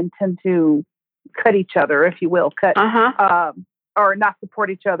why women tend to cut each other, if you will, or not support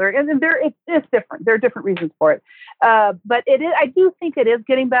each other, and it's different. There are different reasons for it, but I do think it is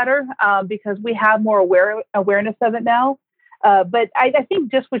getting better because we have more awareness of it now. But I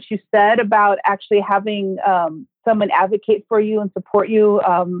think just what you said about actually having someone advocate for you and support you,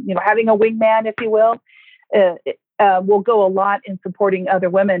 having a wingman, if you will go a lot in supporting other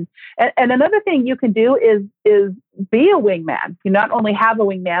women. And another thing you can do is be a wingman. You not only have a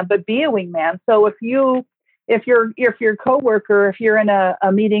wingman, but be a wingman. So if you're a coworker, if you're in a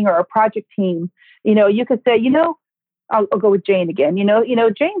meeting or a project team, you could say, I'll go with Jane again.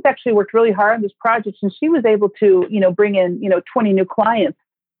 Jane's actually worked really hard on this project, and she was able to, bring in, 20 new clients.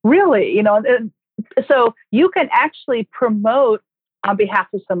 Really, so you can actually promote on behalf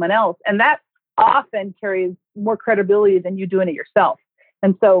of someone else, and that often carries more credibility than you doing it yourself.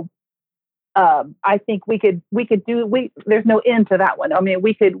 And so, I think we could there's no end to that one. I mean,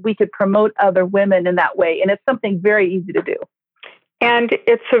 we could promote other women in that way, and it's something very easy to do. And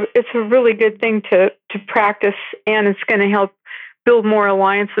it's a really good thing to practice, and it's going to help build more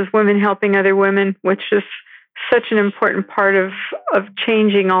alliances, women helping other women, which is such an important part of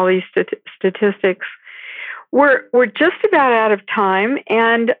changing all these statistics. We're just about out of time,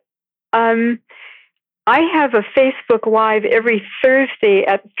 and I have a Facebook Live every Thursday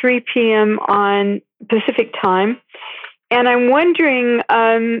at 3 p.m. on Pacific time, and I'm wondering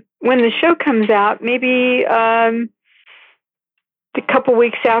when the show comes out, maybe a couple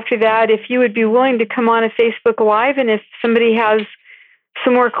weeks after that, if you would be willing to come on a Facebook Live, and if somebody has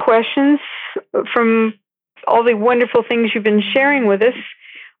some more questions from all the wonderful things you've been sharing with us,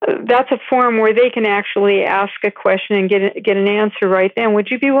 that's a forum where they can actually ask a question and get an answer right then.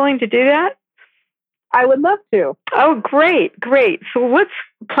 Would you be willing to do that? I would love to. Oh, great. So let's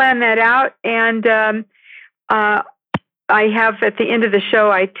plan that out. And I have at the end of the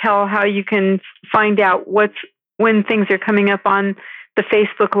show, I tell how you can find out when things are coming up on the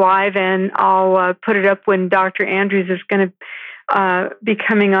Facebook Live, and I'll put it up when Dr. Andrews is going to be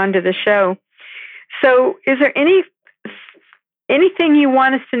coming onto the show. So is there anything you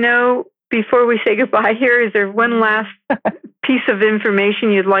want us to know before we say goodbye here? Is there one last piece of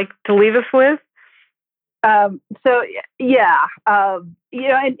information you'd like to leave us with? And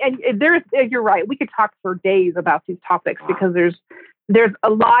you're right. We could talk for days about these topics because there's a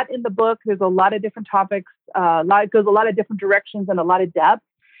lot in the book. There's a lot of different topics. It goes a lot of different directions and a lot of depth.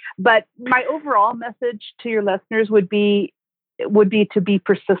 But my overall message to your listeners would be to be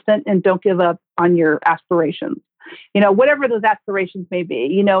persistent and don't give up on your aspirations. Whatever those aspirations may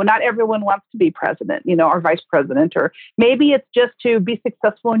be. Not everyone wants to be president, or vice president, or maybe it's just to be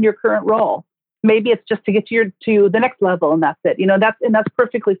successful in your current role. maybe it's just to get to the next level, and that's it. That's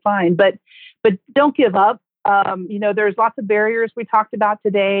perfectly fine. But don't give up. There's lots of barriers we talked about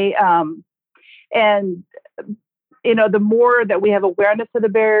today, and the more that we have awareness of the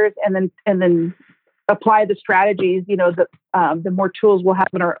barriers, and then apply the strategies, the more tools we'll have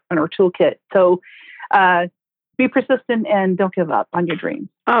in our toolkit. So be persistent and don't give up on your dreams.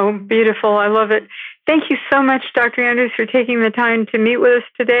 Oh, beautiful. I love it. Thank you so much, Dr. Andrews, for taking the time to meet with us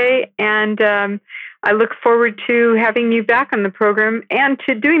today. And I look forward to having you back on the program and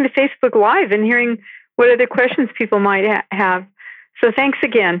to doing the Facebook Live and hearing what other questions people might have. So thanks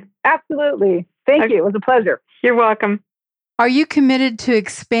again. Absolutely. Thank you. It was a pleasure. You're welcome. Are you committed to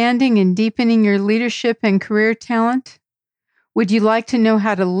expanding and deepening your leadership and career talent? Would you like to know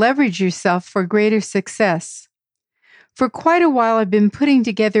how to leverage yourself for greater success? For quite a while, I've been putting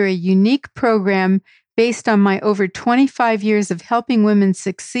together a unique program based on my over 25 years of helping women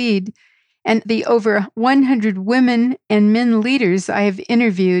succeed and the over 100 women and men leaders I have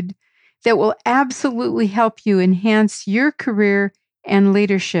interviewed that will absolutely help you enhance your career and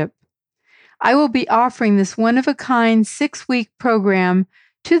leadership. I will be offering this one-of-a-kind 6-week program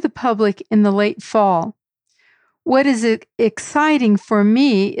to the public in the late fall. What is exciting for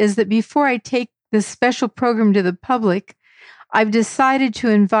me is that before I take this special program to the public, I've decided to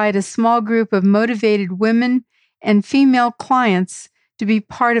invite a small group of motivated women and female clients to be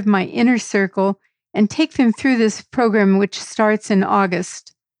part of my inner circle and take them through this program, which starts in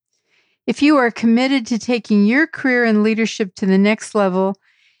August. If you are committed to taking your career and leadership to the next level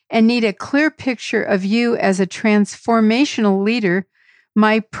and need a clear picture of you as a transformational leader,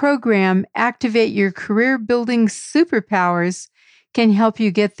 my program, Activate Your Career Building Superpowers, can help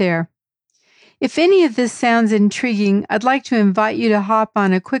you get there. If any of this sounds intriguing, I'd like to invite you to hop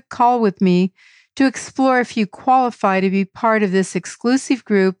on a quick call with me to explore if you qualify to be part of this exclusive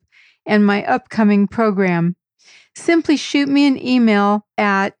group and my upcoming program. Simply shoot me an email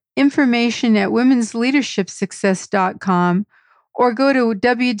at information@womensleadershipsuccess.com or go to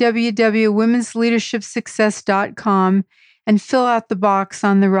www.womensleadershipsuccess.com and fill out the box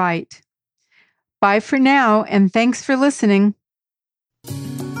on the right. Bye for now, and thanks for listening.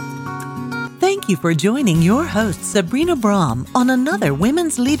 Thank you for joining your host, Sabrina Braham, on another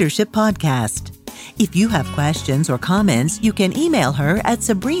Women's Leadership Podcast. If you have questions or comments, you can email her at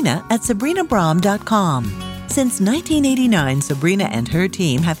sabrina@sabrinabraham.com. Since 1989, Sabrina and her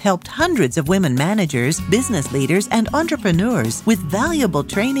team have helped hundreds of women managers, business leaders, and entrepreneurs with valuable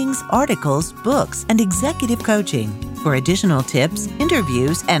trainings, articles, books, and executive coaching. For additional tips,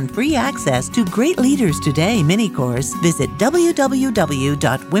 interviews, and free access to Great Leaders Today mini course, visit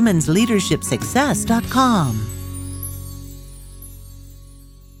www.womensleadershipsuccess.com.